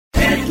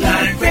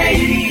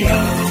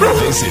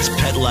This is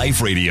Pet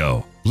Life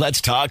Radio.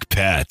 Let's talk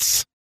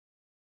pets.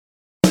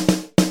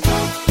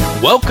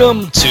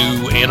 Welcome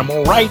to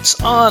Animal Rights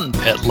on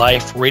Pet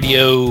Life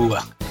Radio.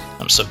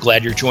 I'm so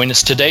glad you're joining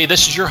us today.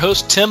 This is your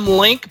host, Tim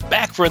Link,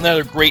 back for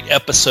another great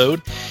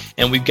episode.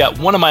 And we've got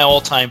one of my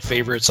all-time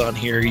favorites on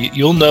here.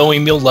 You'll know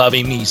him, you'll love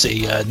him. He's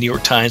a New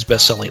York Times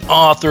bestselling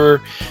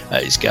author.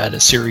 He's got a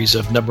series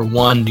of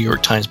 #1 New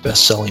York Times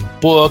bestselling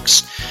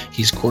books.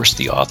 He's, of course,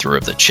 the author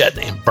of the Chet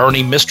and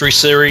Bernie Mystery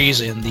Series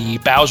and the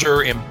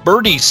Bowser and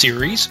Birdie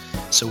series.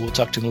 So we'll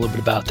talk to him a little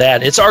bit about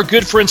that. It's our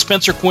good friend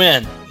Spencer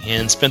Quinn.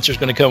 And Spencer's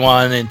going to come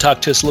on and talk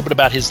to us a little bit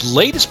about his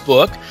latest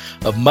book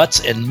of Mutts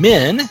and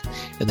Men.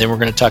 And then we're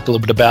going to talk a little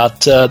bit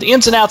about the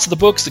ins and outs of the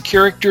books, the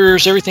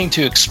characters, everything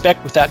to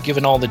expect without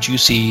giving all the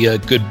juicy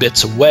good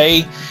bits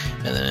away.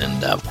 And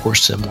then, of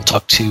course, then we'll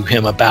talk to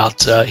him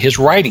about his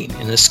writing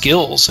and his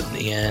skills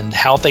and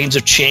how things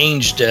have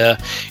changed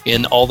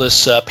in all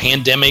this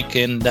pandemic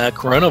and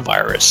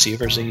coronavirus. See if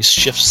there's any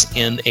shifts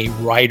in a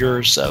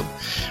writer's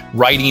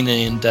writing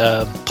and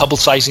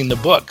publicizing the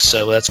book.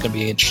 So that's going to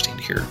be interesting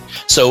to hear.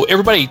 So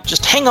everybody,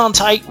 just hang on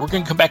tight. We're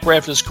going to come back right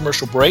after this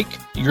commercial break.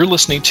 You're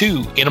listening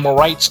to Animal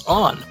Rights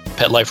on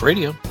Pet Life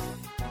Radio.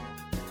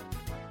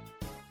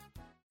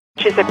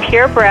 She's a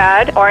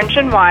purebred, orange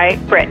and white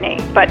Brittany,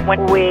 but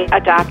when we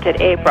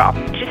adopted April,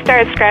 she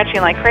started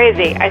scratching like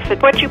crazy. I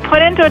said, what you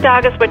put into a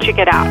dog is what you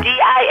get out.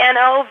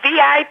 DINOVITE.com.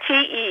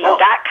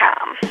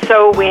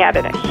 So we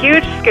added a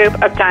huge scoop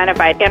of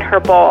Dinovite in her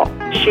bowl.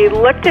 She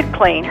licked it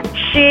clean.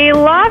 She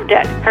loved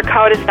it. Her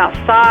coat is now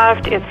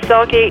soft, it's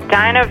silky.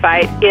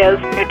 Dinovite is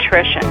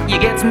nutrition. You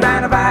get some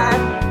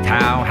Dinovite,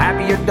 how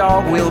happy your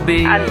dog will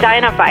be. On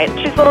Dinovite,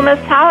 she's Little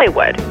Miss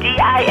Hollywood.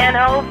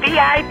 DINOVITE.com.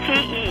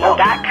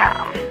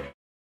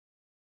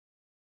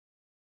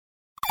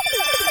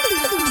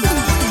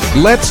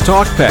 Let's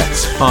Talk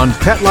Pets on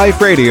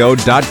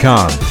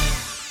PetLifeRadio.com.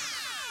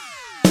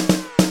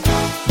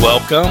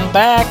 Welcome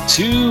back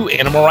to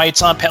Animal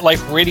Rights on Pet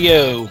Life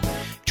Radio.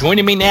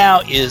 Joining me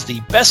now is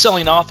the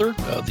best-selling author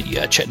of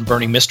the Chet and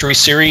Bernie Mystery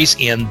Series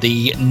and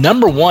the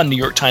 #1 New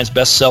York Times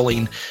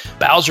best-selling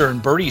Bowser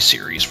and Birdie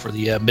series for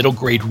the middle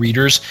grade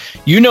readers.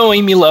 You know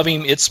him, you love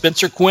him. It's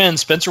Spencer Quinn.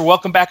 Spencer,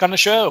 welcome back on the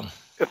show.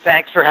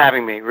 Thanks for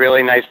having me.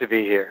 Really nice to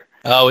be here.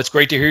 Oh, it's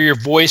great to hear your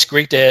voice.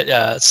 Great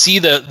to see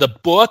the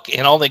book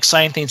and all the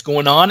exciting things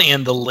going on.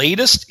 And the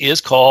latest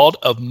is called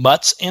Of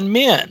Mutts and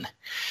Men.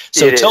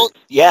 So tell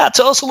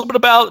us a little bit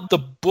about the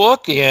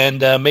book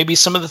and maybe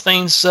some of the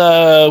things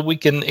we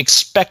can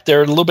expect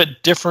there a little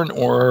bit different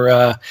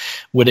or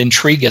would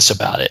intrigue us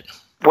about it.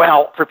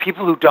 Well, for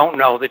people who don't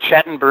know, the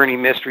Chet and Bernie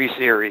Mystery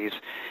Series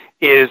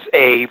is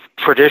a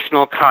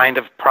traditional kind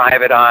of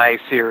private eye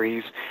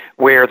series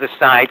where the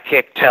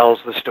sidekick tells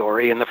the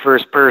story in the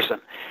first person.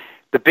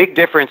 The big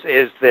difference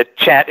is that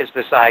Chet is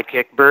the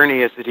sidekick,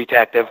 Bernie is the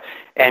detective,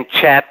 and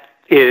Chet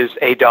is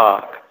a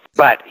dog.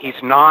 But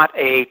he's not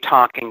a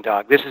talking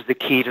dog. This is the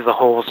key to the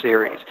whole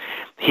series.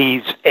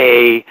 He's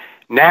a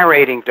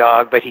narrating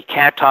dog, but he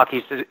can't talk.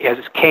 He's as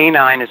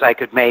canine as I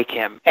could make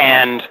him.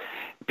 And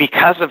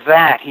because of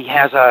that,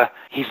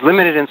 he's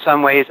limited in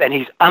some ways and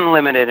he's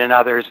unlimited in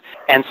others.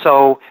 And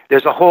so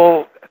there's a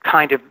whole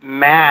kind of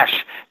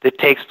mash that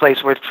takes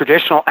place where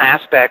traditional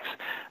aspects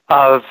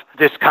of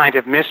this kind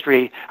of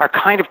mystery are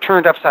kind of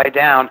turned upside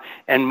down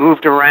and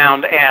moved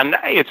around, and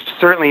it's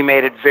certainly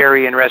made it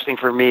very interesting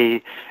for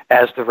me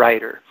as the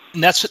writer.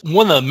 And that's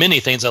one of the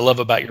many things I love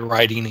about your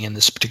writing in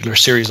this particular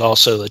series,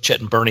 also the Chet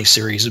and Bernie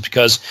series, is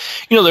because,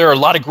 there are a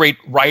lot of great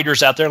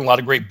writers out there and a lot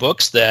of great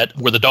books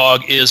where the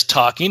dog is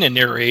talking and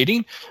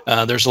narrating.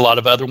 There's a lot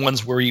of other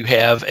ones where you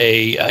have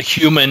a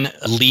human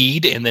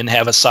lead and then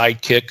have a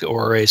sidekick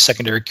or a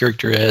secondary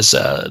character as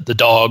the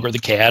dog or the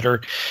cat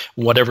or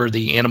whatever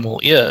the animal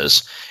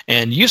is.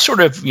 And you sort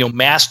of,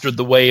 mastered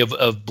the way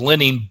of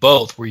blending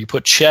both, where you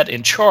put Chet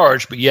in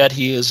charge, but yet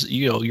he is,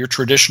 your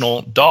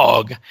traditional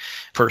dog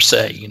per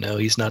se.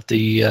 He's not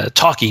the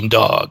talking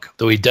dog,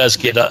 though he does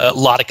get a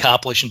lot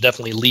accomplished and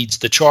definitely leads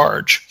the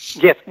charge.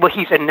 Yes, well,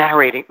 he's a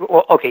narrating.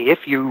 Well, okay,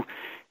 if you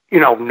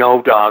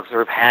know dogs or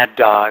have had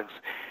dogs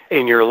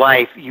in your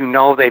life,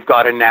 they've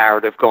got a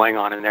narrative going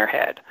on in their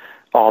head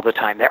all the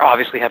time. They're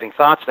obviously having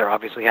thoughts, they're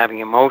obviously having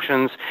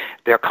emotions,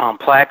 they're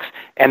complex,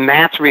 and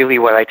that's really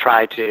what I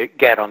try to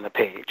get on the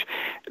page.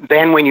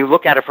 Then when you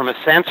look at it from a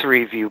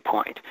sensory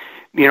viewpoint,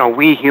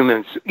 we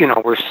humans,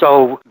 we're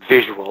so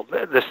visual.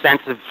 The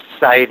sense of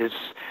sight is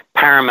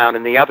paramount,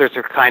 and the others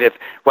are kind of,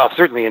 well,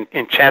 certainly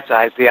in Chet's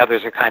eyes, the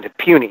others are kind of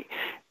puny.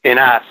 In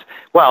us,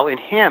 well, in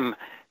him,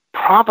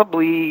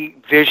 probably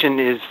vision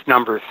is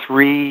number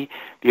 3.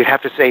 You'd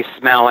have to say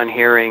smell and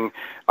hearing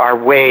are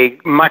way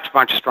much,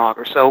 much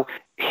stronger. So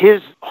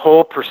his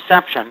whole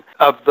perception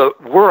of the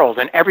world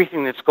and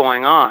everything that's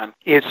going on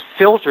is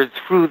filtered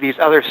through these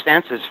other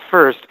senses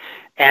first.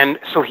 And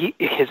so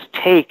his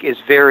take is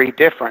very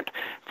different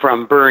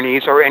from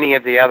Bernie's or any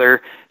of the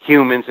other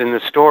humans in the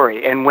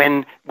story. And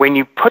when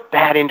you put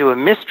that into a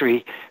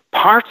mystery,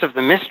 parts of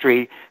the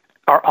mystery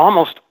are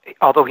almost,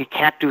 although he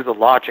can't do the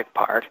logic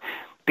part,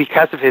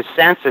 because of his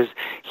senses,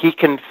 he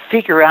can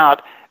figure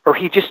out or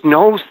he just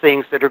knows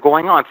things that are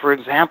going on. For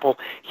example,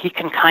 he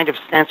can kind of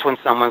sense when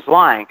someone's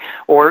lying,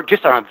 or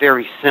just on a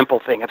very simple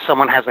thing. If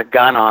someone has a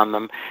gun on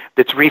them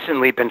that's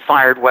recently been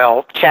fired,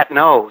 well, Chet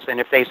knows. And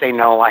if they say,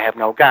 no, I have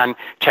no gun,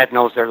 Chet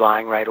knows they're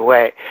lying right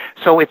away.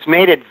 So it's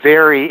made it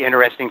very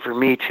interesting for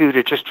me, too,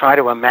 to just try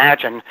to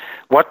imagine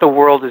what the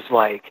world is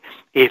like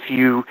if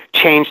you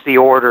change the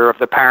order of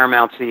the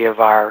paramountcy of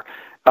our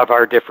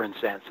different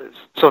senses.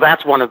 So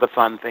that's one of the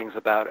fun things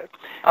about it.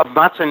 Of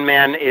Mutts and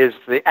Men is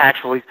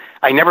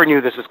I never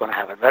knew this was going to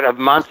happen, but of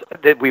Mutts,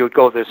 that we would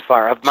go this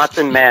far. Of Mutts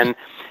and Men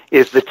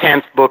is the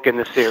 10th book in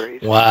the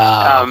series.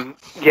 Wow.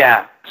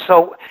 Yeah.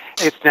 So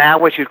it's now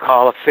what you'd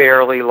call a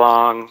fairly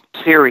long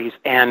series.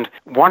 And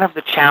one of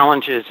the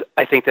challenges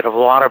I think that a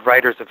lot of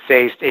writers have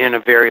faced in a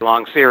very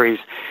long series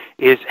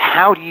is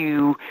how do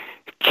you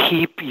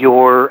keep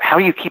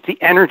the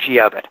energy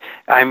of it?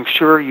 I'm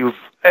sure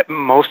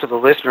most of the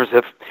listeners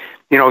have,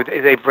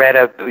 they've read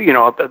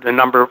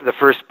the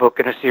first book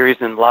in a series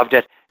and loved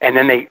it, and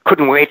then they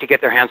couldn't wait to get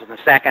their hands on the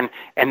second,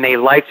 and they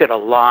liked it a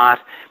lot,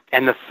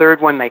 and the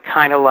third one they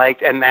kind of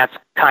liked, and that's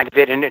kind of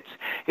it, and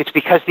it's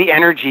because the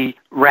energy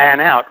ran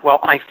out. Well,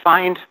 I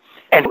find,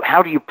 and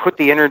how do you put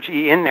the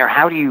energy in there?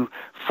 How do you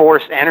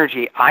force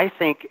energy? I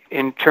think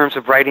in terms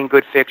of writing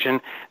good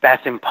fiction,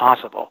 that's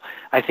impossible.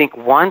 I think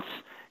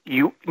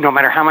no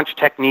matter how much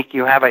technique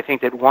you have, I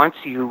think that once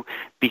you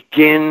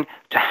begin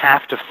to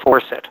have to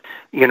force it,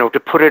 to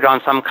put it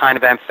on some kind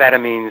of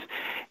amphetamines,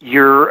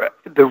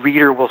 the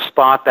reader will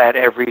spot that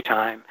every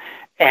time.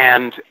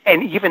 And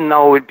even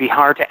though it'd be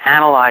hard to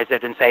analyze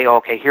it and say,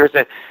 okay, here's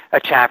a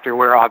chapter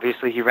where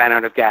obviously he ran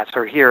out of gas,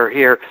 or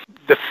here,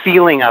 the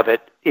feeling of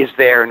it is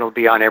there and it'll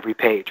be on every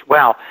page.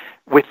 Well,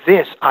 with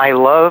this, I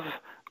love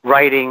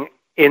writing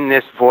in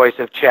this voice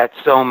of Chet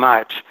so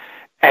much,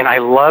 and I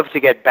love to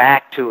get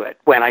back to it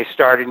when I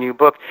start a new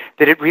book,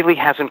 that it really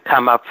hasn't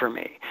come up for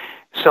me.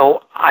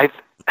 So I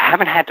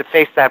haven't had to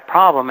face that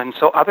problem, and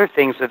so other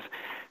things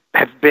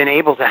have been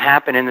able to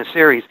happen in the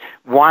series.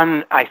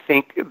 One, I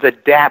think the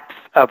depth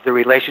of the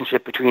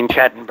relationship between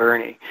Chet and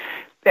Bernie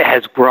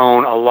has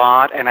grown a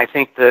lot, and I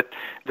think that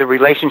the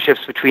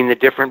relationships between the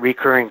different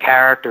recurring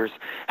characters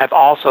have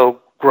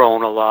also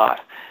grown a lot.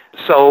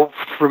 So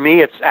for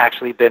me, it's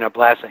actually been a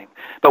blessing.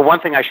 But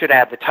one thing I should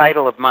add, the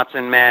title of Mutts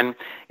and Men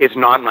is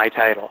not my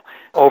title.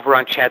 Over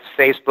on Chet's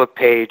Facebook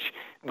page,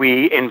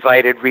 we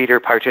invited reader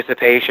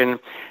participation,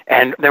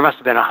 and there must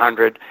have been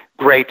 100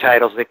 great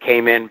titles that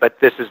came in, but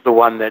this is the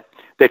one that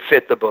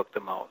fit the book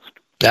the most.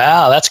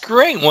 Ah, that's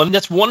great. Well,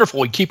 that's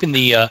wonderful. Keeping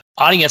the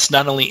audience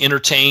not only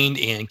entertained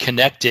and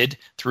connected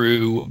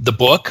through the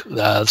book,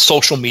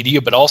 social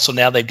media, but also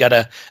now they've got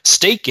a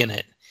stake in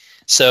it.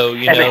 So,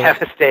 and they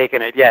have a stake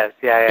in it, yes.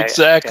 Yeah,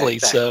 exactly. Yeah, exactly.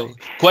 So the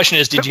question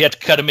is, did you have to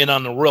cut them in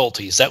on the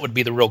royalties? That would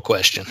be the real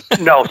question.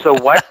 No, so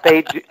what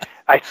they do,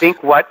 I think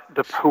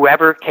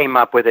whoever came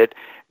up with it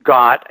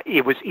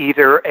was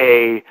either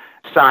a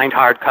signed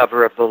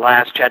hardcover of the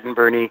last Chet and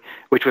Bernie,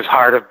 which was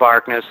Heart of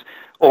Barkness,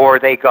 or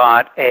they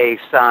got a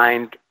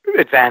signed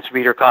advanced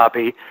reader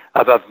copy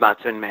of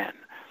Mutts and Men.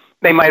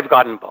 They might have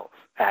gotten both,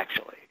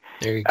 actually.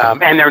 There you go.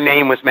 And their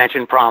name was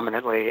mentioned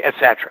prominently,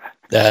 etc.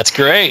 That's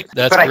great.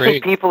 But I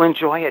think people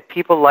enjoy it.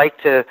 People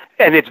like to,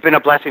 and it's been a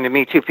blessing to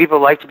me too. People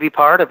like to be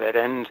part of it.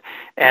 And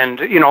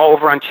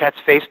over on Chet's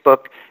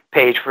Facebook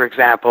page, for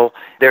example,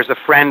 there's a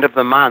friend of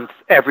the month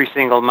every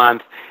single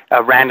month.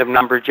 A random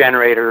number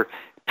generator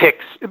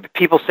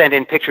people send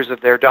in pictures of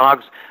their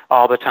dogs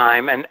all the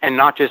time, and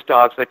not just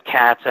dogs, but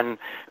cats and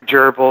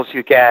gerbils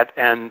you get,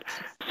 and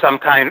some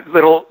kind of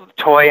little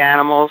toy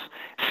animals.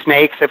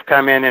 Snakes have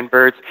come in, and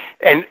birds.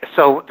 And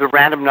so the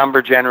random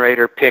number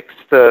generator picks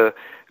the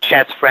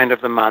Chet's friend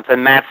of the month,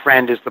 and that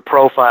friend is the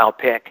profile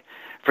pick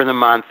for the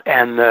month,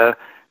 and the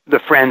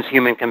friend's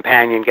human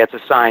companion gets a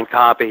signed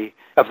copy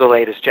of the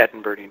latest Chet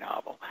and Bernie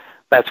novel.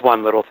 That's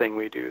one little thing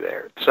we do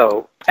there.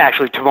 So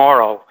actually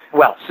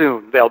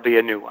soon, there'll be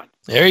a new one.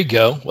 There you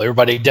go. Well,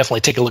 everybody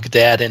definitely take a look at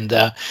that and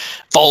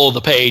follow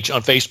the page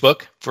on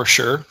Facebook for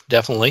sure.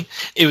 Definitely.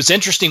 It was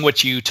interesting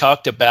what you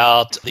talked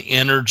about, the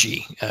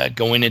energy,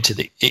 going into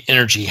the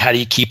energy. How do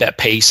you keep that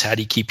pace? How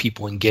do you keep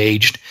people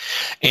engaged?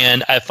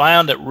 And I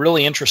found it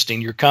really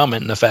interesting, your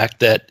comment, and the fact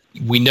that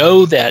we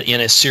know that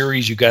in a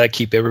series, you got to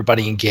keep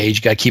everybody engaged.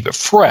 You got to keep it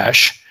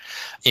fresh.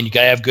 And you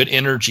got to have good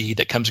energy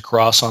that comes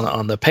across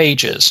on the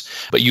pages.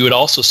 But you had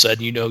also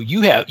said, you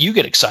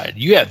get excited.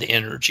 You have the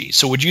energy.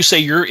 So would you say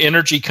your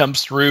energy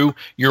comes through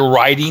your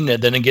writing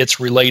and then it gets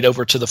relayed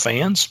over to the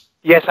fans?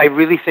 Yes, I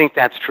really think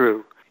that's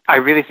true.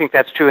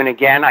 And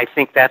again, I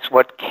think that's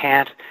what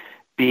can't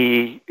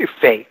be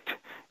faked.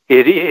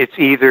 It's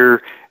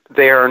either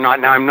there or not.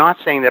 Now, I'm not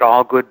saying that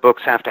all good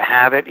books have to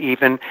have it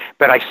even,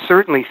 but I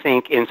certainly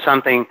think in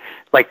something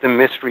like the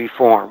mystery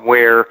form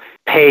where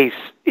pace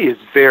is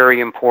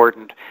very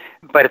important.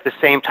 But at the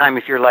same time,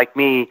 if you're like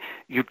me,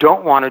 you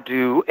don't want to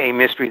do a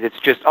mystery that's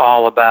just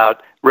all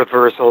about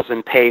reversals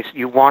and pace.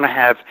 You want to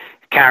have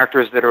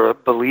characters that are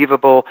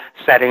believable,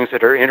 settings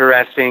that are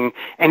interesting,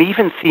 and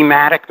even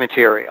thematic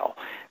material,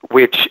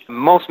 which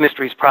most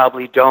mysteries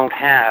probably don't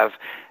have.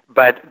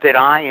 but that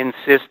I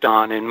insist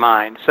on in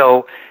mine.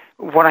 So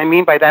what I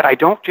mean by that, I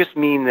don't just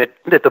mean that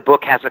the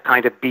book has a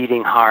kind of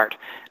beating heart,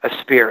 a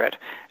spirit.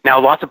 Now,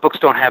 lots of books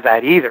don't have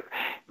that either,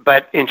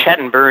 but in Chet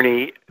and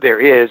Bernie, there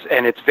is,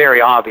 and it's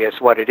very obvious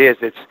what it is.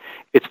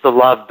 It's the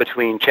love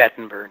between Chet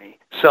and Bernie.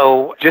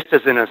 So just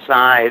as an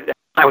aside,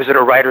 I was at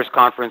a writer's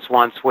conference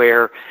once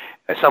where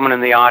someone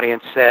in the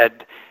audience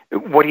said,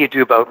 "What do you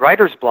do about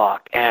writer's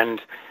block?"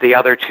 And the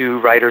other two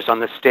writers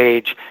on the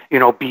stage,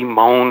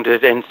 bemoaned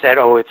it and said,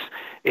 "Oh,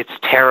 it's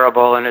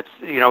terrible, and it's,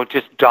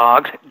 just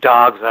dogs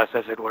us,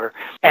 as it were."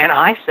 And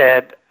I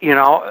said,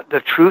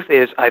 the truth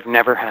is I've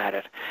never had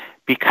it,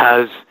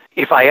 because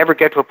if I ever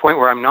get to a point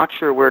where I'm not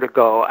sure where to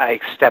go, I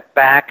step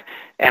back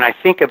and I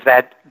think of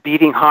that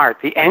beating heart,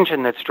 the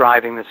engine that's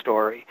driving the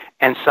story,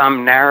 and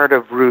some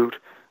narrative route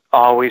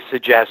always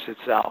suggests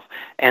itself.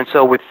 And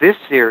so with this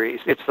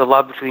series, it's the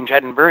love between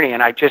Chet and Bernie,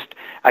 and I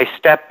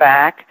step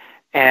back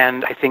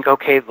and I think,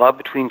 okay, love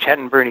between Chet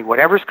and Bernie,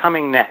 whatever's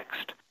coming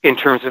next in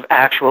terms of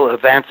actual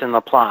events in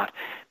the plot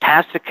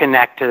has to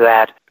connect to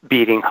that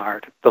beating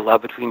heart, the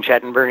love between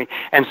Chet and Bernie,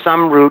 and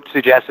some route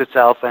suggests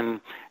itself, and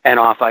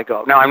off I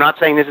go. Now, I'm not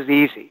saying this is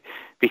easy,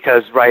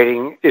 because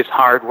writing is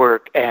hard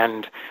work,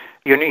 and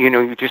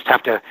you just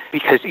have to,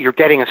 because you're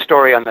getting a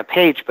story on the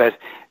page, but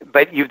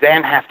you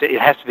then it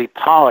has to be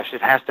polished.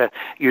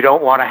 You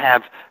don't want to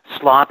have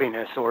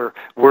sloppiness or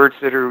words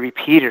that are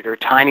repeated or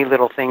tiny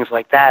little things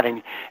like that,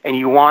 and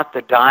you want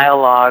the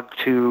dialogue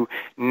to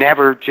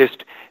never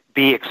just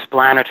be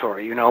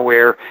explanatory,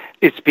 where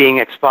it's being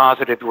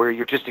exposited, where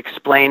you're just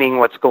explaining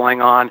what's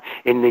going on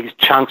in these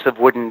chunks of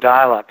wooden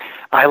dialogue.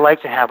 I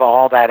like to have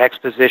all that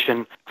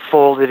exposition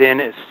folded in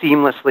as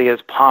seamlessly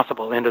as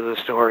possible into the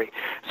story,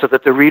 so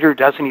that the reader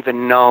doesn't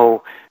even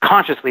know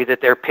consciously that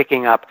they're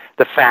picking up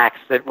the facts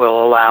that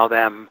will allow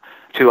them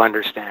to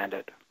understand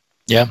it.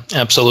 Yeah,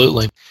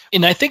 absolutely.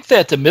 And I think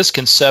that the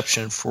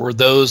misconception for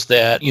those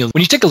that, when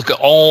you take a look at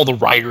all the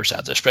writers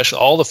out there, especially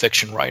all the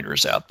fiction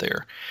writers out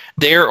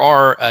there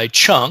are a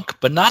chunk,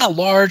 but not a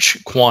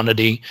large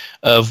quantity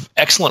of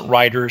excellent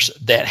writers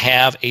that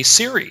have a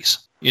series.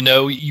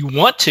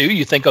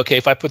 You think, okay,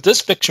 if I put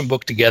this fiction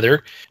book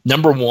together,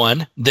 number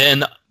one,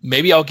 then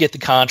maybe I'll get the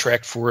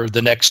contract for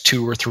the next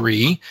 2 or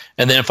 3.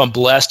 And then if I'm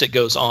blessed, it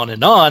goes on.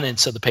 And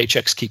so the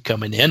paychecks keep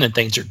coming in and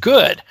things are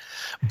good.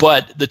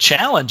 But the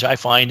challenge I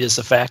find is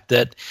the fact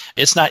that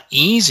it's not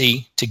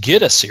easy to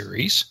get a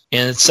series.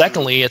 And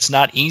secondly, it's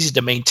not easy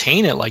to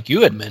maintain it, like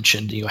you had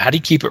mentioned. How do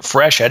you keep it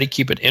fresh? How do you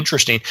keep it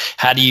interesting?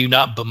 How do you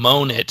not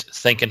bemoan it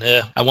thinking,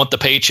 I want the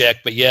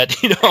paycheck, but yet,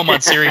 I'm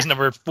on series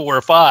number 4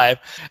 or 5.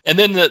 And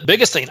then the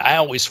biggest thing I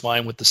always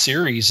find with the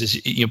series is,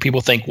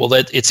 people think, well,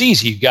 it's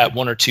easy. You've got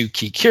 1 or 2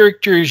 key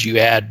characters. You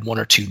add 1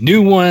 or 2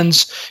 new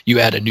ones. You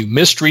add a new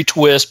mystery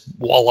twist.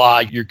 Voila,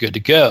 you're good to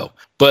go.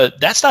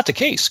 But that's not the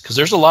case, because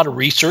there's a lot of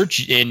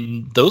research,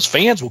 and those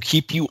fans will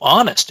keep you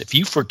honest. If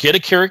you forget a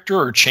character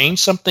or change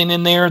something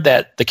in there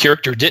that the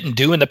character didn't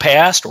do in the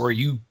past, or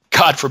you,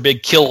 God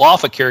forbid, kill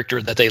off a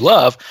character that they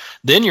love,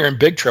 then you're in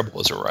big trouble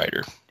as a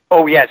writer.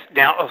 Oh, yes.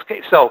 Now,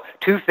 okay, so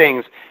 2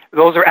 things.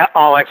 Those are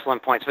all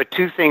excellent points. But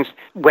 2 things,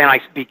 when I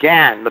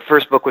began, the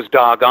first book was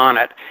Doggone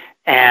It,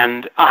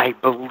 and I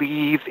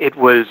believe it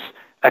was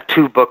a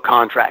 2-book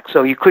contract,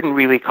 so you couldn't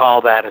really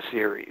call that a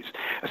series.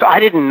 So I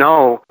didn't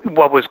know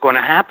what was going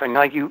to happen.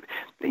 Like you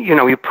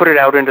put it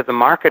out into the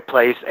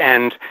marketplace,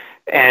 and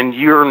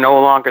you're no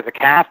longer the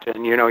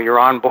captain. You're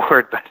on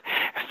board, but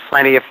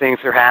plenty of things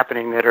are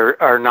happening that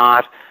are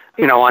not,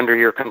 under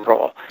your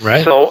control.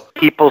 Right. So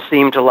people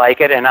seem to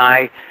like it, and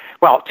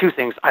 2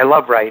 things. I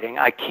love writing.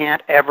 I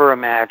can't ever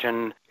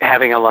imagine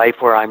having a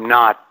life where I'm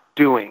not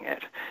doing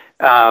it.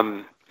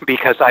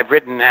 Because I've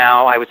written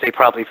now, I would say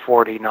probably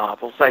 40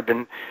 novels. I've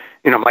been,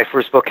 my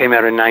first book came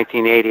out in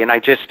 1980, and I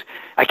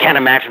can't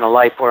imagine a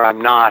life where I'm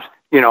not,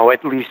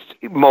 at least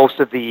most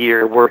of the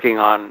year working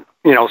on,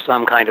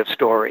 some kind of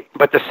story.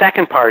 But the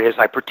second part is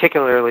I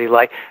particularly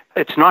like,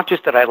 it's not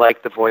just that I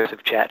like the voice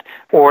of Chet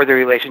or the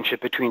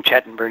relationship between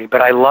Chet and Bernie,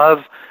 but I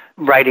love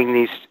setting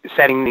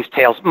these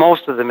tales,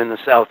 most of them in the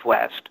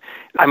Southwest.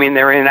 I mean,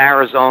 they're in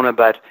Arizona,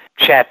 but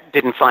Chet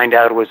didn't find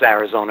out it was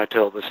Arizona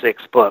till the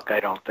 6th book, I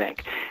don't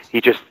think.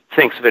 He just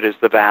thinks of it as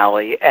the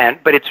valley.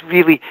 But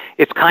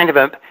it's kind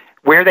of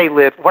where they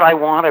live. What I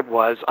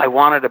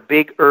wanted a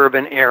big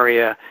urban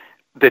area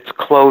that's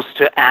close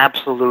to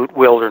absolute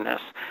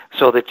wilderness,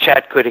 so that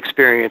Chet could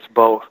experience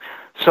both.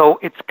 So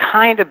it's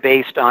kind of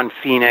based on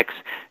Phoenix,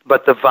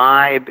 but the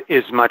vibe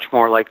is much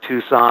more like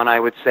Tucson, I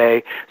would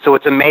say. So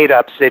it's a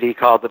made-up city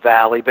called the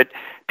Valley, but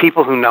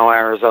people who know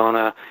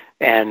Arizona,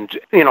 and,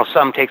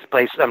 some takes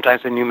place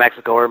sometimes in New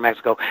Mexico or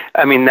Mexico,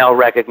 I mean, they'll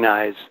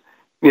recognize,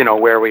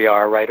 where we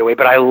are right away.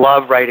 But I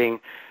love writing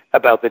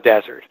about the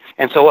desert.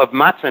 And so of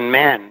Mutts and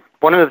Men,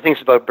 one of the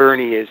things about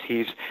Bernie is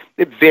he's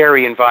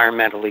very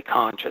environmentally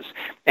conscious,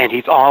 and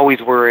he's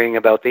always worrying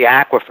about the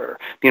aquifer,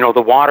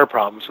 the water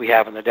problems we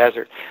have in the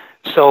desert.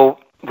 So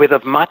with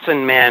Of Mutts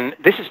and Men,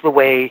 this is the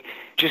way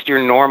just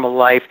your normal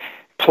life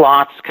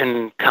plots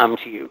can come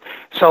to you.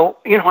 So,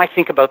 I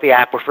think about the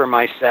aquifer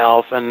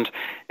myself and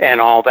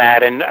all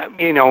that. And,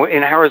 in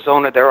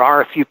Arizona, there are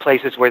a few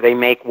places where they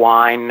make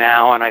wine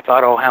now. And I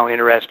thought, oh, how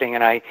interesting.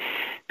 And I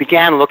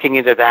began looking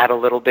into that a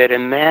little bit.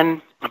 And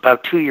then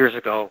about 2 years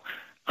ago,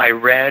 I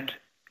read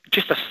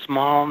just a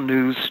small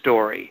news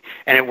story.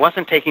 And it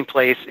wasn't taking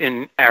place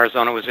in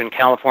Arizona. It was in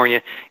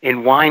California,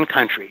 in wine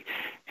country.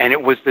 And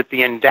it was that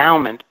the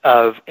endowment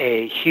of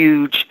a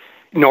huge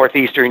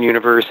Northeastern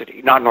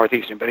university, not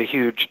Northeastern, but a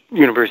huge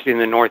university in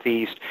the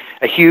Northeast,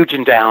 a huge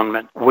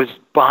endowment, was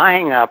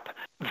buying up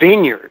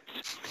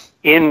vineyards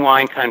in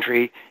wine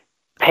country,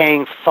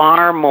 paying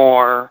far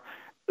more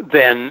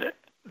than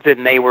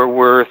they were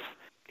worth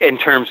in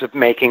terms of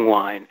making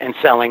wine and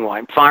selling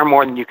wine, far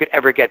more than you could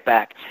ever get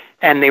back.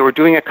 And they were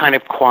doing it kind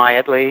of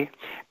quietly.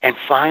 And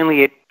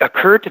finally it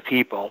occurred to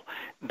people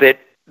that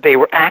they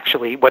were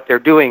actually, what they're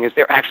doing is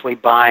they're actually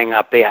buying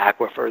up the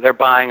aquifer. They're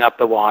buying up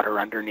the water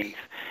underneath.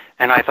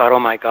 And I thought, oh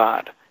my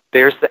God,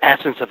 there's the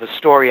essence of a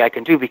story I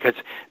can do, because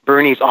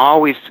Bernie's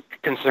always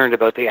concerned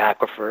about the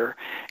aquifer.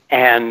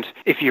 And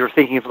if you're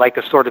thinking of like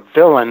a sort of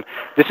villain,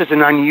 this is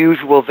an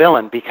unusual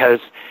villain,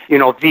 because,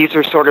 these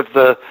are sort of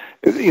the,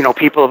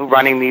 people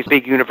running these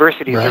big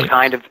universities are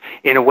kind of,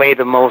 in a way,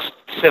 the most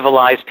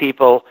civilized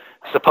people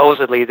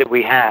supposedly that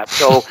we have.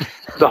 So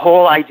the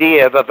whole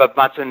idea of a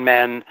Mutts and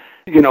Men,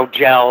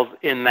 gelled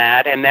in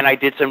that. And then I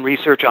did some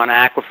research on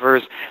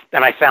aquifers,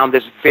 and I found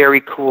this very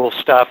cool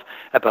stuff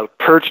about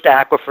perched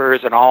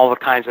aquifers and all the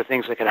kinds of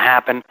things that can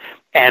happen.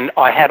 And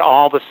I had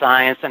all the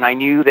science, and I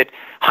knew that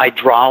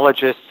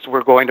hydrologists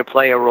were going to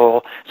play a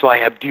role. So I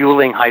have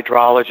dueling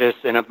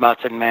hydrologists in a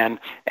Mutts and Men,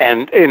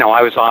 and,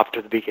 I was off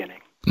to the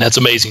beginning. And that's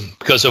amazing,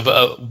 because of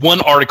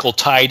one article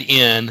tied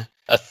in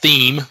a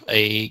theme,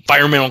 a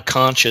environmental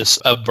conscious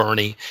of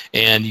Bernie,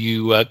 and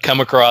you come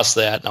across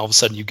that, and all of a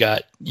sudden you've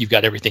got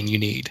everything you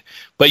need.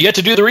 But you have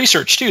to do the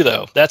research too,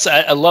 though.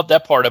 I love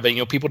that part of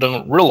it. People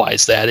don't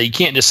realize that. You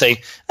can't just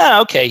say,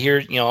 okay,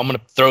 here, I'm going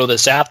to throw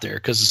this out there,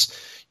 because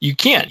you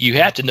can't. You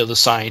have to know the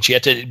science. You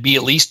have to be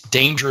at least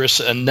dangerous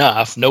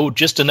enough, know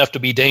just enough to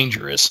be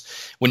dangerous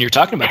when you're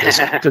talking about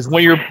this. Because one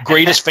of your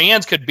greatest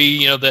fans could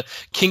be, the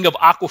king of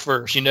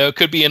aquifers,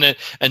 could be an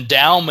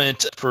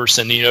endowment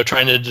person,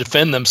 trying to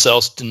defend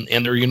themselves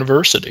in their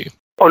university.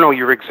 Oh, no,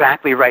 you're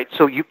exactly right.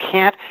 So you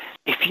can't,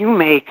 if you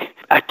make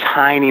a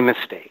tiny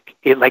mistake,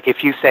 like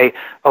if you say,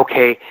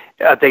 okay,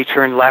 they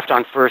turned left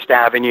on First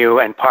Avenue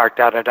and parked,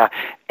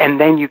 and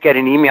then you get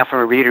an email from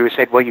a reader who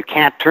said, well, you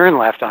can't turn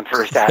left on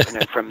First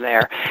Avenue from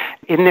there.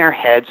 In their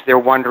heads, they're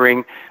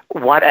wondering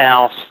what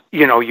else,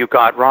 you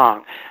got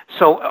wrong.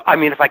 So,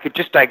 if I could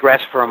just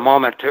digress for a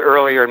moment to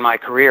earlier in my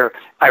career,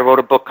 I wrote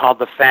a book called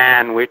The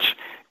Fan, which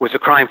was a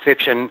crime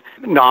fiction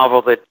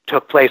novel that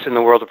took place in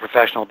the world of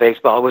professional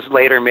baseball. It was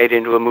later made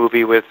into a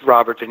movie with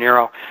Robert De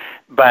Niro.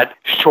 But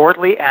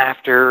shortly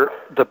after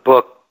the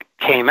book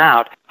came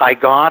out, I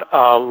got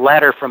a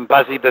letter from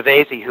Buzzy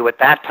Bavasi, who at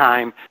that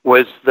time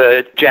was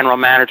the general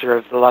manager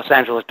of the Los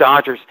Angeles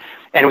Dodgers,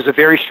 and it was a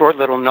very short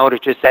little note.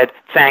 It just said,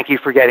 "Thank you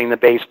for getting the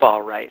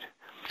baseball right."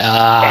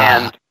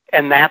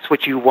 And that's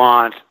what you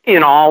want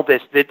in all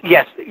this, that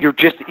yes, you're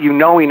just,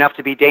 enough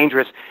to be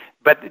dangerous,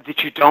 but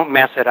that you don't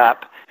mess it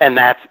up. And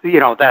that's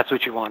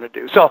what you want to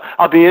do. So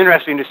I'll be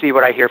interesting to see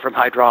what I hear from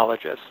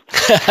hydrologists.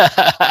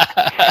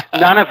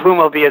 None of whom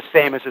will be as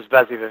famous as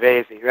Buzzy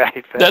Bavasi,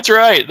 right? But, that's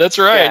right.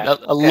 Yeah,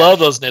 I love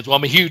those names. Well,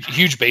 I'm a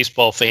huge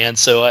baseball fan,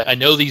 so I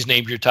know these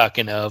names you're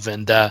talking of,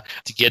 and to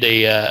get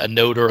a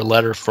note or a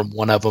letter from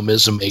one of them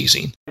is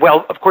amazing.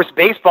 Well, of course,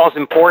 baseball is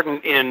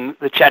important in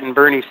the Chet and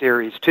Bernie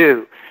series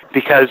too,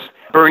 because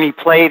Bernie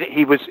played.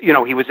 He was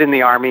in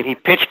the Army, and he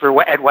pitched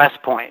at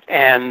West Point,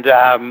 and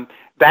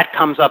that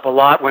comes up a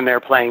lot when they're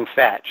playing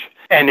fetch.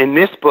 And in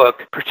this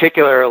book,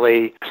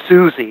 particularly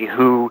Susie,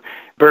 who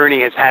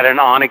Bernie has had an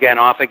on-again,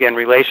 off-again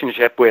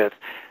relationship with,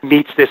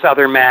 meets this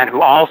other man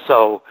who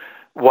also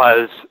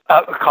was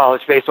a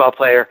college baseball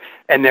player,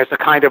 and there's a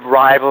kind of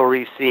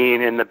rivalry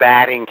scene in a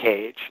batting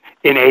cage,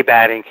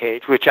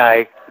 which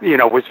I,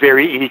 was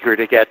very eager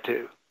to get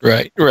to.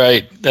 Right.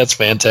 That's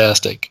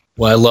fantastic.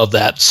 Well, I love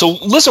that. So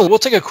listen, we'll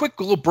take a quick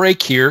little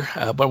break here,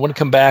 but I want to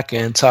come back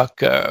and talk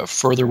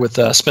further with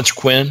Spencer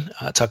Quinn,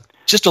 talk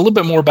just a little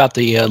bit more about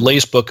the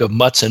latest book of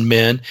Mutts and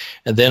Men,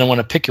 and then I want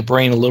to pick your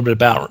brain a little bit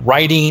about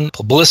writing,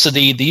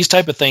 publicity, these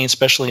type of things,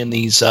 especially in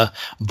these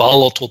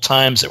volatile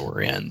times that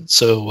we're in.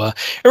 So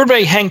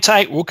everybody hang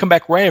tight. We'll come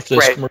back right after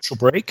this commercial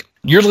break.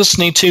 You're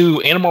listening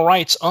to Animal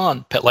Rights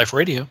on Pet Life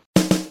Radio.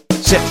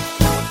 Sit.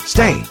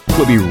 Stay.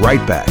 We'll be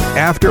right back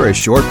after a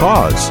short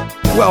pause.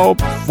 Well,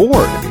 4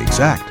 to be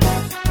exact.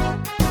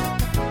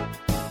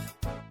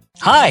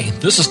 Hi,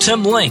 this is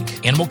Tim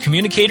Link, animal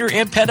communicator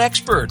and pet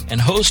expert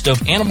and host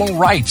of Animal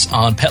Rights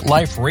on Pet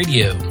Life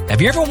Radio. Have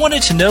you ever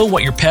wanted to know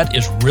what your pet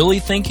is really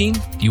thinking?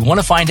 Do you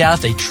want to find out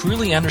if they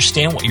truly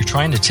understand what you're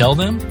trying to tell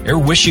them? Ever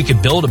wish you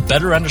could build a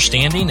better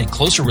understanding and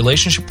closer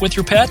relationship with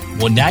your pet?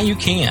 Well, now you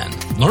can.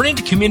 Learning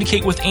to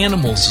communicate with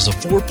animals is a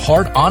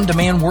 4-part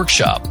on-demand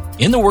workshop.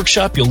 In the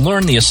workshop, you'll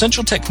learn the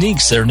essential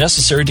techniques that are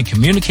necessary to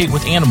communicate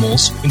with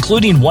animals,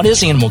 including what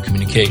is animal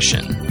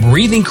communication,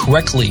 breathing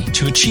correctly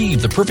to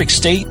achieve the perfect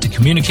state to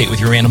communicate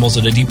with your animals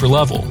at a deeper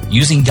level,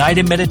 using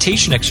guided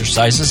meditation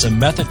exercises, a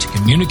method to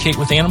communicate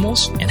with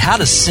animals, and how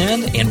to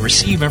send and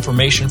receive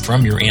information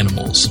from your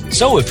animals.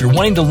 So if you're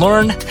wanting to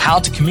learn how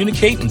to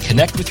communicate and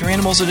connect with your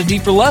animals at a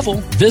deeper level,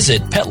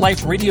 visit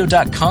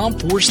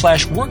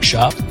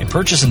PetLifeRadio.com/workshop and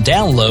purchase and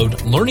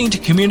download Learning to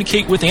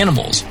Communicate with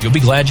Animals. You'll be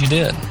glad you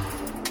did.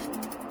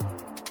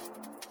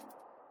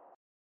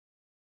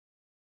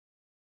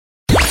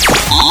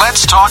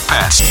 Let's talk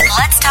pets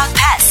Let's talk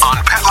pets on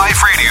Pet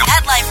Life Radio.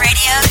 Pet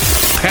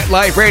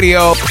Life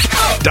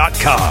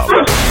PetLifeRadio.com.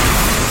 Radio.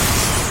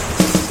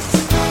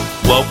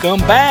 Welcome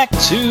back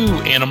to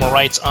Animal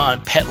Rights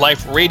on Pet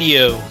Life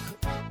Radio.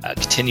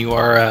 Continue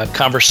our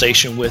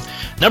conversation with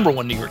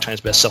 #1 New York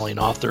Times bestselling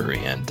author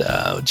and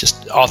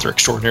just author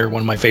extraordinary,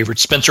 one of my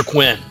favorites, Spencer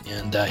Quinn,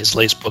 and his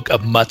latest book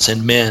of Mutts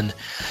and Men.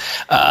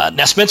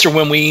 Now, Spencer,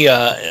 when we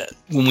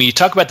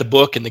talk about the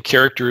book and the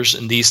characters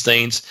and these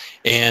things,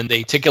 and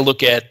they take a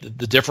look at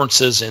the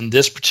differences in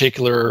this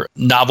particular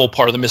novel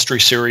part of the mystery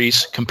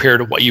series compared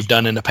to what you've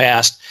done in the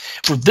past,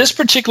 for this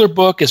particular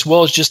book, as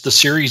well as just the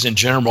series in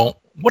general,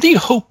 what do you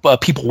hope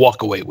people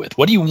walk away with?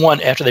 What do you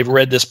want after they've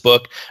read this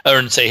book,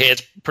 or say, hey,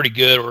 it's pretty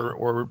good,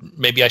 or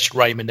maybe I should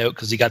write him a note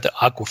because he got the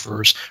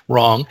aquifers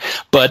wrong.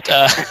 But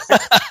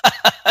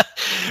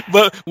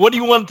but what do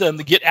you want them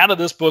to get out of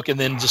this book, and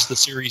then just the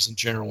series in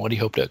general? What do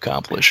you hope to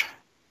accomplish?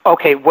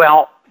 Okay,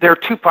 well, there are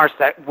two parts to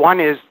that. One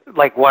is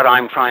like what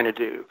I'm trying to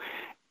do,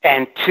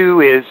 and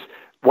two is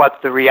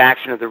what the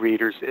reaction of the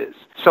readers is.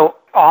 So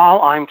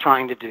all I'm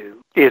trying to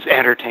do is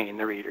entertain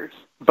the readers.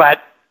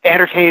 But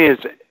entertaining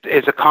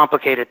is a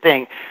complicated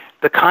thing.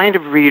 The kind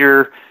of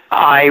reader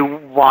I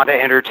want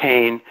to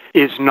entertain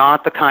is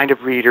not the kind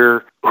of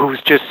reader who's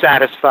just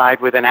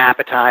satisfied with an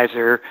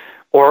appetizer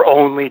or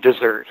only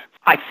dessert.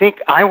 I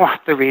think I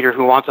want the reader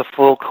who wants a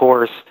full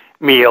course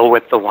meal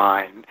with the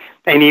wine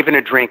and even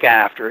a drink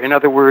after. In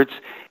other words,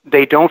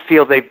 they don't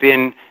feel they've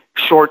been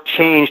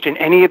shortchanged in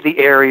any of the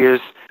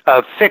areas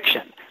of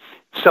fiction.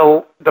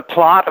 So the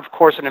plot, of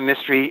course, in a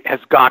mystery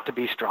has got to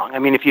be strong. I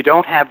mean, if you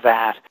don't have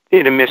that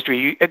in a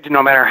mystery,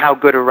 no matter how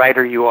good a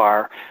writer you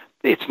are,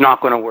 it's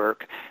not going to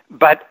work.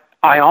 But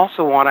I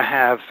also want to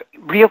have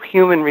real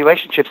human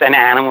relationships and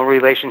animal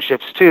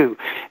relationships too,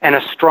 and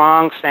a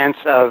strong sense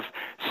of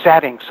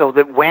setting so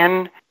that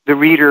when the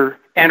reader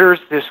enters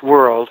this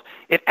world,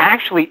 it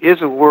actually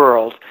is a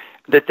world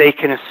that they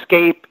can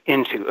escape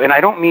into. And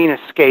I don't mean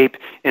escape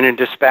in a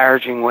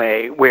disparaging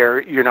way where,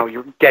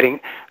 you're getting,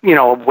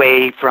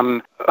 away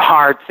from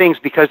hard things,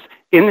 because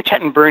in the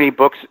Chet and Bernie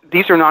books,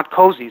 these are not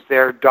cozies.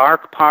 They're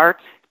dark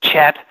parts.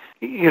 Chet,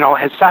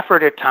 has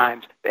suffered at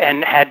times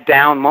and had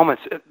down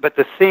moments. But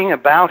the thing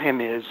about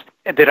him is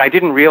that I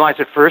didn't realize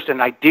at first,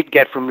 and I did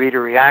get from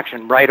reader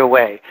reaction right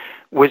away,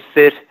 was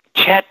that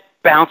Chet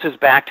bounces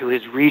back to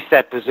his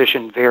reset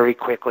position very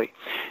quickly.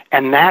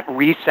 And that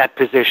reset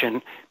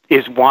position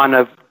is one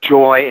of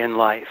joy in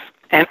life.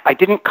 And I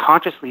didn't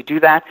consciously do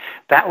that.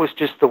 That was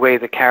just the way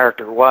the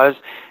character was.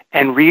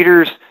 And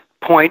readers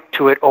point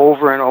to it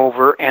over and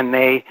over, and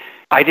I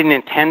didn't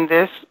intend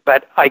this,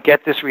 but I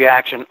get this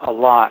reaction a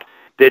lot,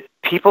 that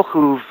people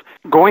who've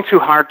going through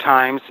hard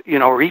times,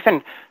 or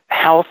even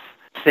health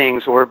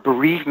things or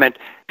bereavement,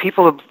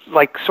 people have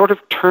sort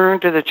of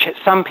turned to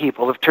some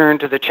people have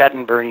turned to the Chet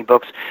and Bernie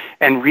books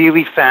and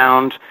really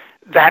found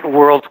that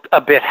world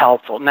a bit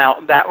helpful. Now,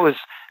 that was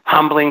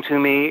humbling to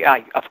me.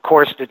 I, of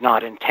course, did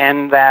not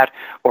intend that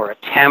or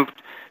attempt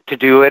to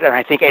do it, and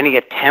I think any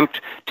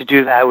attempt to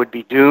do that would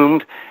be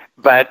doomed.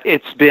 But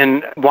it's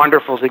been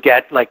wonderful to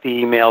get the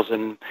emails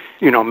and,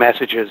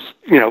 messages,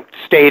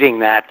 stating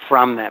that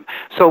from them.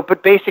 So,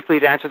 but basically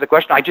to answer the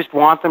question, I just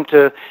want them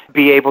to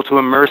be able to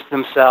immerse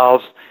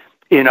themselves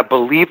in a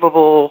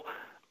believable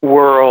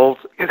world.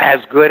 It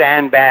has good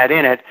and bad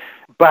in it,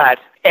 but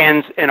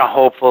ends in a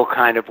hopeful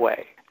kind of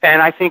way.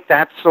 And I think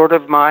that's sort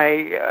of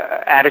my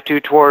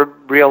attitude toward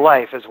real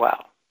life as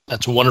well.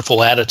 That's a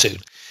wonderful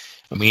attitude.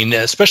 I mean,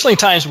 especially in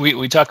times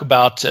we talk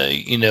about,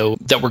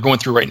 that we're going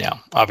through right now.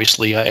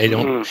 Obviously, I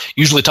don't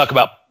usually talk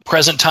about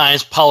present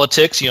times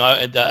politics.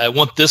 I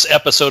want this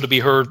episode to be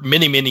heard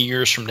many, many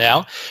years from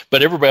now,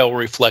 but everybody will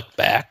reflect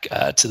back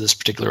to this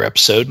particular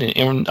episode.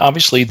 And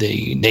obviously,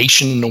 the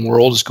nation and the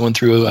world is going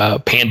through a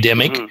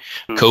pandemic,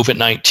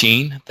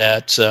 COVID-19,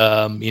 that,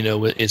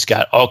 it's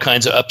got all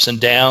kinds of ups and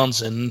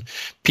downs and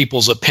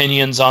people's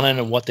opinions on it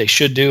and what they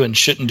should do and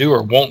shouldn't do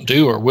or won't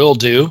do or will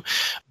do,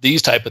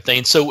 these type of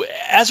things. So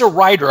as a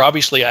writer,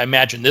 obviously, I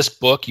imagine this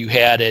book, you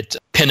had it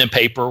pen and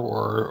paper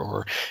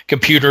or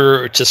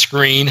computer to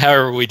screen,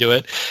 however we do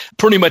it,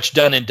 pretty much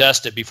done and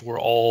dusted before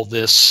all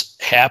this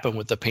happened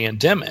with the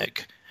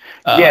pandemic.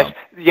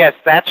 Yes,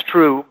 that's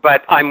true.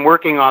 But I'm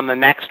working on the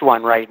next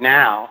one right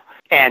now,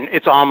 and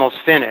it's almost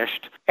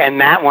finished.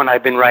 And that one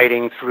I've been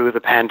writing through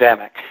the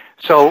pandemic.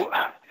 So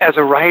as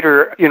a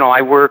writer,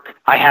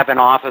 I have an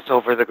office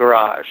over the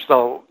garage,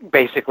 so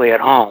basically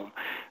at home.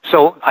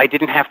 So I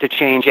didn't have to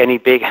change any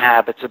big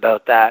habits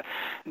about that.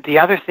 The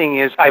other thing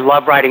is I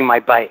love riding my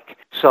bike.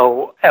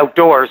 So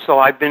outdoors, so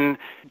I've been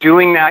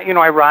doing that.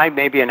 I ride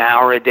maybe an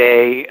hour a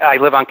day. I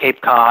live on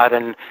Cape Cod,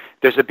 and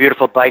there's a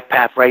beautiful bike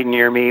path right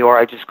near me, or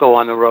I just go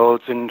on the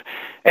roads. And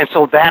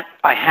so that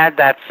I had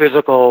that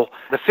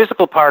the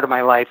physical part of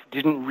my life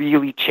didn't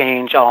really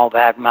change all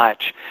that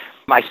much.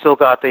 I still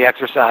got the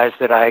exercise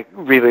that I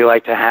really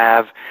like to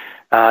have.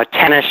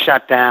 Tennis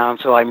shut down,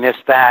 so I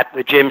missed that.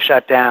 The gym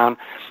shut down,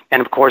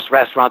 and of course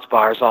restaurants,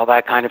 bars, all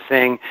that kind of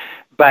thing.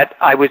 But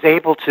I was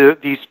able to,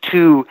 these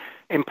two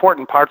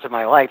important parts of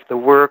my life, the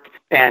work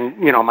and,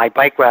 my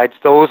bike rides,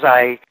 those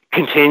I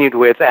continued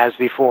with as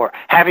before.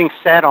 Having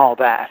said all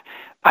that,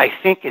 I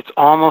think it's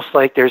almost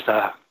like there's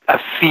a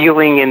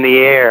feeling in the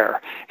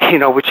air,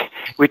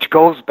 which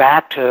goes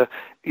back to,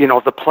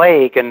 the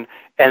plague and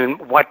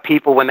what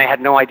people, when they had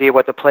no idea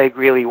what the plague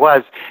really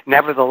was,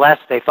 nevertheless,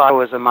 they thought it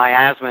was a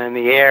miasma in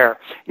the air,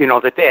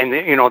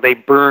 they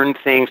burned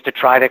things to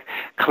try to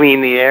clean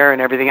the air and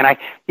everything. And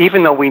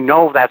even though we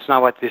know that's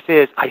not what this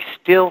is, I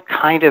still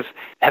kind of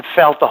have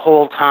felt the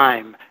whole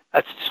time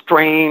a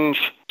strangeness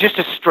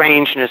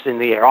in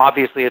the air.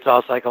 Obviously, it's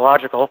all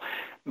psychological,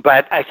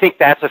 but I think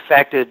that's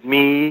affected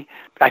me.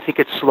 I think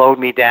it slowed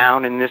me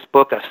down in this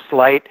book a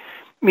slight,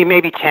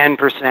 maybe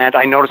 10%.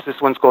 I noticed this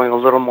one's going a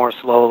little more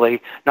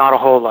slowly, not a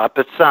whole lot,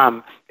 but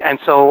some. And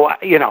so,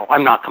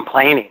 I'm not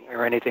complaining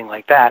or anything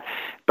like that.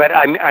 But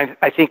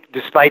I think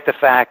despite the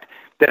fact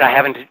that I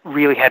haven't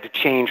really had to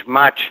change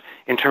much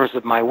in terms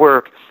of my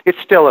work, it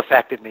still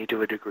affected me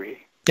to a degree.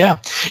 Yeah.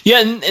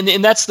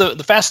 And that's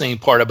the fascinating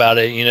part about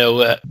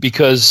it,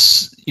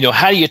 because,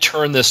 how do you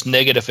turn this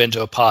negative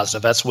into a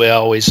positive? That's the way I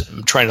always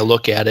am trying to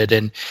look at it.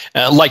 And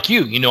like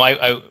you,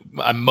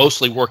 I'm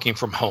mostly working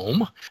from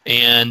home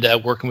and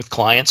working with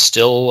clients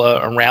still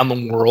around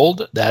the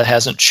world. That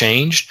hasn't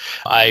changed.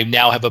 I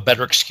now have a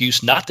better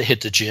excuse not to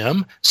hit the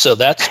gym. So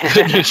that's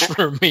good news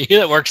for me.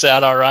 That works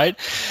out all right.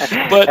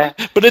 But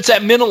it's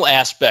that mental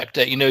aspect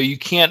that, you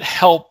can't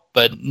help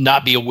but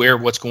not be aware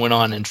of what's going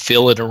on and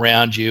feel it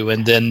around you.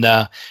 And then,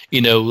 the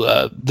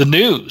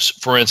news,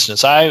 for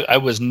instance, I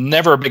was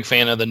never a big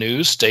fan of the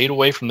news, stayed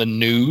away from the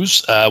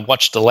news,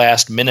 watched the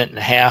last minute and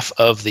a half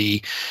of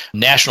the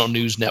National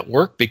News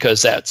Network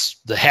because that's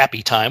the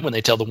happy time when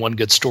they tell the one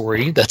good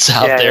story that's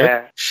out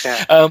there.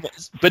 Yeah.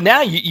 But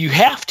now you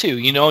have to,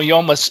 you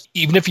almost,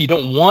 even if you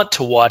don't want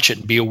to watch it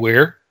and be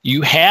aware,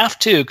 you have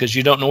to, because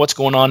you don't know what's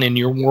going on in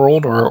your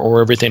world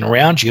or everything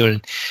around you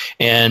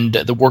and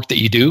the work that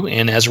you do.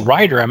 And as a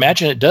writer, I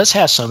imagine it does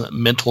have some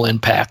mental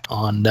impact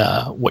on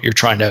what you're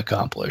trying to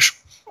accomplish.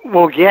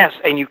 Well, yes,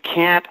 and you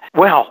can't,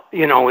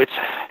 it's,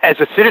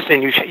 as a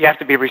citizen, you have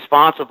to be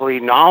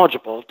responsibly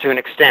knowledgeable to an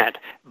extent.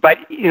 But,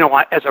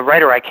 as a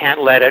writer, I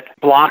can't let it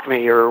block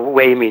me or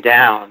weigh me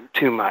down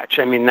too much.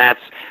 I mean,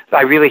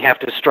 I really have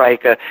to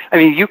strike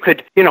you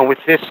could, with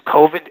this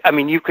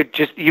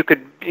COVID, you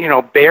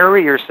could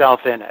bury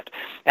yourself in it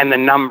and the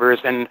numbers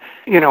and,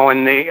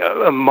 and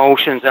the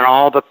emotions and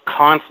all the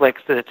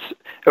conflicts that's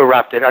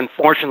erupted.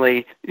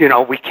 Unfortunately,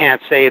 we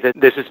can't say that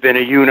this has been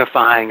a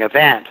unifying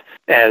event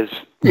as,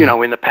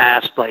 in the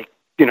past,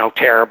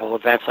 terrible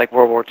events like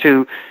World War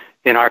II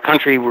in our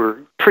country were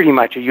pretty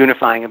much a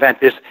unifying event.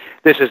 This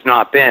has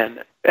not been.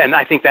 And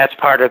I think that's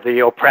part of the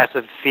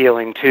oppressive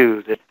feeling,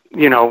 too, that,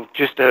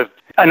 just an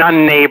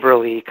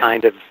unneighborly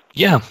kind of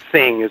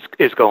thing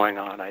is going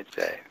on, I'd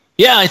say.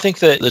 Yeah, I think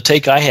that the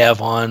take I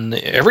have on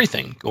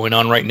everything going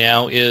on right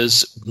now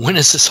is, when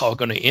is this all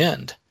going to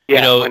end?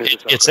 Yeah,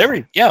 it's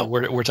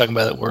we're talking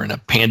about it. We're in a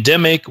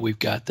pandemic. We've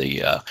got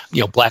the,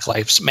 Black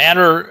Lives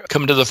Matter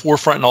coming to the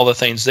forefront and all the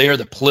things there.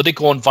 The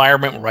political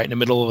environment, we're right in the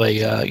middle of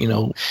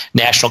a,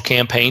 national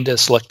campaign to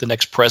select the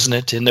next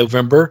president in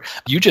November.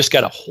 You just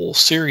got a whole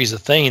series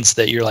of things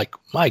that you're like,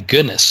 my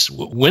goodness,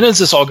 when is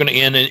this all going to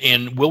end?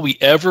 And will we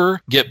ever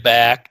get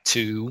back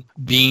to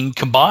being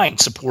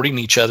combined, supporting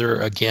each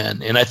other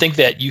again? And I think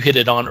that you hit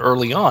it on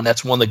early on.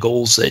 That's one of the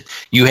goals that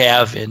you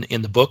have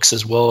in the books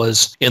as well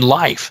as in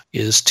life,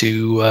 is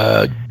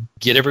to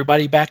get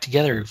everybody back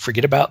together,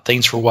 forget about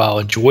things for a while,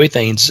 enjoy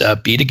things,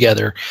 be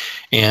together.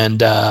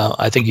 And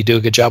I think you do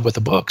a good job with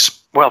the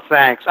books. Well,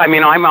 thanks. I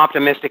mean, I'm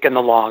optimistic in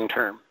the long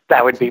term.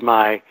 That would be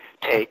my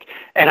take.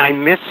 And I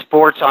miss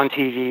sports on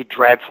TV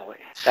dreadfully.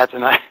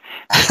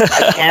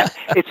 I can't.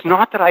 It's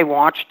not that I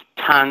watched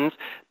tons,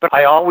 but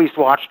I always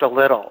watched a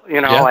little.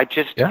 And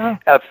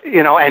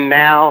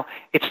now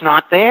it's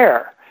not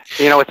there.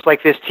 It's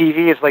like this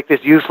TV is like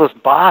this useless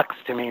box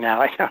to me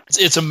now.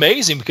 It's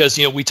amazing because,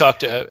 we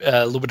talked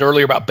a little bit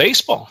earlier about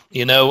baseball.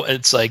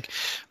 It's like,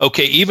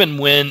 okay, even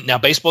when now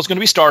baseball is going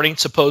to be starting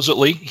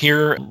supposedly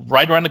here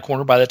right around the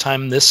corner by the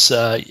time this,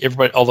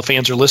 everybody, all the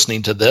fans are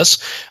listening to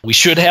this, we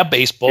should have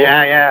baseball.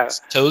 Yeah.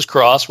 Toes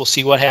crossed. We'll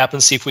see what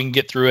happens, see if we can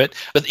get through it.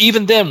 But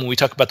even then, when we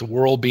talk about the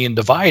world being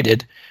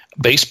divided,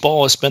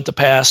 baseball has spent the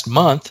past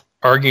month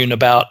arguing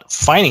about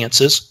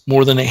finances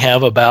more than they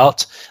have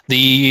about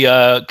the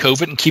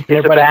COVID and keeping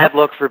it's everybody. It's a bad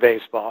look for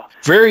baseball.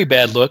 Very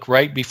bad look,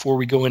 right before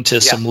we go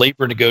into some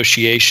labor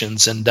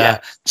negotiations. And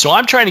so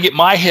I'm trying to get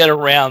my head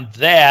around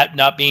that,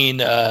 not being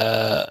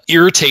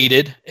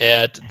irritated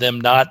at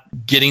them not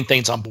getting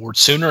things on board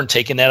sooner and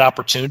taking that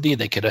opportunity.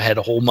 They could have had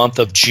a whole month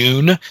of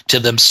June to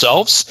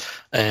themselves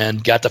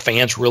and got the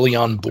fans really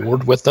on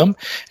board with them.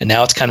 And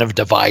now it's kind of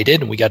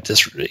divided, and we got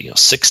this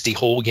 60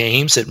 whole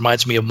games. It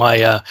reminds me of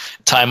my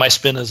time I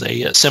spent as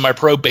a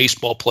semi-pro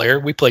baseball player.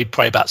 We played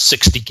probably about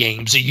 60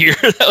 games a year.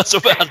 That was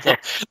about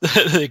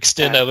the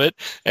extent of it.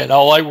 And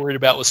all I worried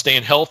about was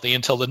staying healthy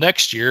until the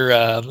next year,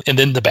 and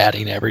then the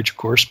batting average, of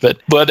course. But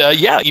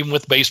even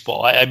with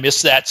baseball, I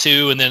miss that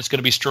too. And then it's going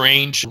to be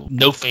strange.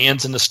 No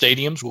fans in the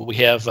stadiums. Will we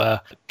have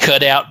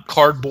cut out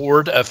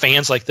cardboard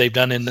fans like they've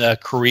done in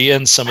Korea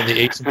and some of the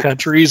Asian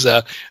countries?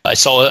 I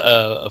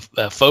saw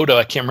a photo.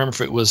 I can't remember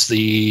if it was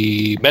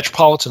the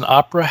Metropolitan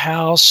Opera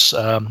House.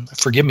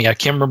 Forgive me, I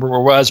can't remember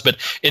where it was. But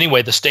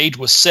anyway, the stage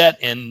was set,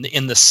 and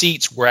in the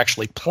seats were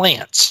actually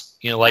plants.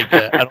 Like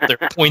I don't know if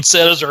they're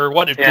poinsettias or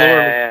what,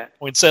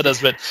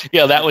 poinsettias, but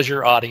that was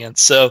your audience.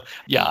 So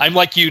I'm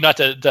like you, not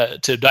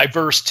to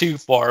diverse too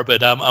far,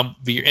 but I'm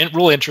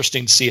really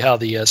interesting to see how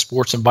the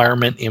sports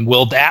environment, and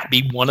will that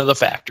be one of the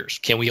factors?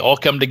 Can we all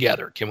come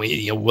together? Can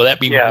we? Will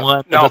that be one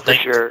of the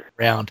things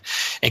around?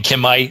 And can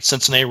my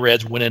Cincinnati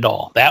Reds win it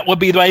all? That would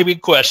be my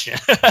big question.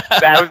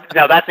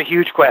 That's a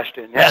huge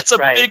question. That's a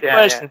big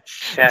question.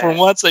 For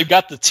once, they've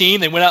got the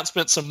team. They went out and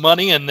spent some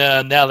money, and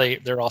now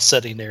they're all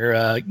sitting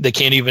there. They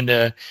can't even.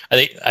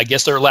 I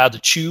guess they're allowed to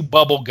chew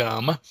bubble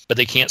gum, but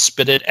they can't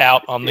spit it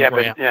out on the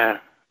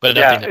ground. But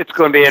it's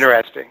going to be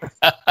interesting.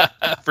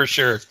 For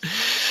sure.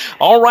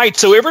 All right.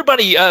 So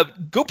everybody,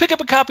 go pick up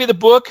a copy of the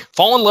book.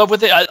 Fall in love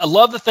with it. I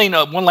love the thing.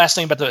 One last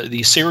thing about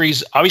the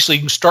series. Obviously,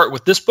 you can start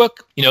with this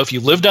book. If you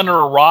lived under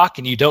a rock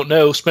and you don't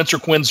know Spencer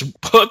Quinn's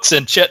books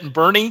and Chet and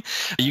Bernie,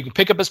 you can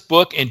pick up his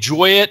book,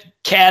 enjoy it,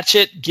 catch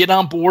it, get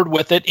on board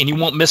with it, and you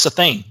won't miss a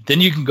thing.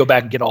 Then you can go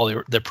back and get all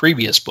the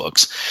previous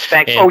books.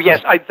 Thanks.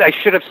 I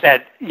should have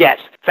said yes.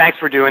 Thanks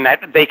for doing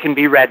that. They can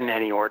be read in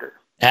any order.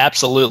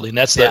 Absolutely. And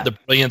that's the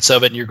brilliance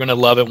of it. And you're going to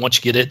love it once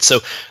you get it. So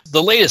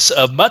the latest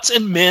of Mutts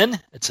and Men,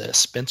 it's a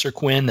Spencer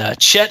Quinn,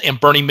 Chet and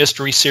Bernie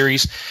mystery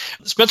series.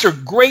 Spencer,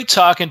 great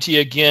talking to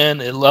you again.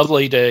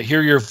 Lovely to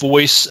hear your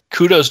voice.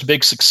 Kudos to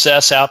big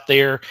success out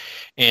there.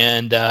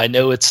 And I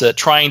know it's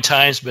trying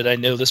times, but I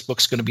know this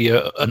book's going to be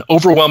an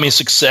overwhelming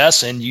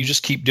success, and you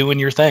just keep doing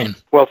your thing.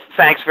 Well,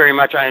 thanks very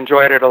much. I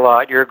enjoyed it a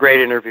lot. You're a great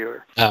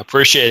interviewer.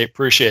 Appreciate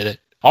it.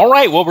 All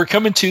right, well, we're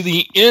coming to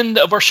the end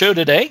of our show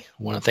today.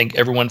 I want to thank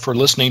everyone for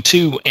listening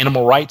to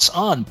Animal Rights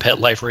on Pet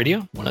Life Radio.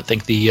 I want to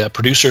thank the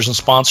producers and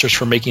sponsors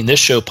for making this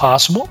show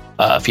possible.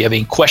 If you have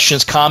any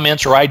questions,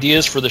 comments, or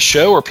ideas for the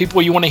show, or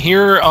people you want to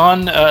hear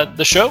on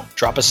the show,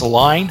 drop us a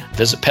line.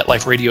 Visit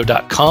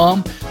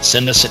PetLifeRadio.com.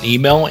 Send us an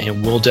email,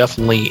 and we'll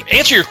definitely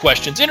answer your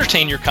questions,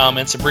 entertain your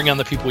comments, and bring on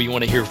the people you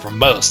want to hear from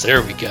most.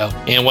 There we go.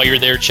 And while you're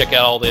there, check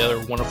out all the other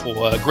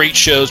wonderful, great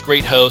shows,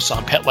 great hosts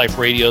on Pet Life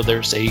Radio.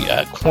 There's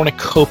a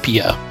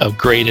cornucopia of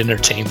great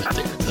entertainment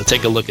there. So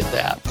take a look at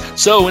that.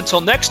 So until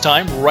next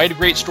time, write a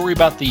great story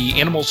about the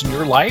animals in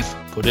your life.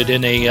 Put it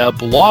in a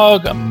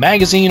blog, a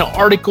magazine,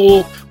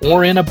 article,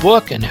 or in a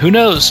book. And who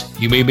knows,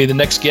 you may be the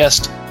next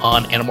guest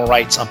on Animal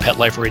Rights on Pet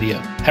Life Radio.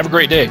 Have a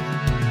great day.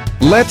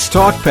 Let's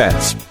Talk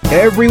Pets,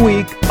 every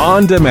week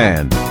on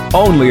demand,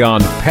 only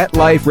on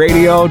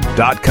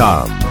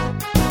PetLifeRadio.com.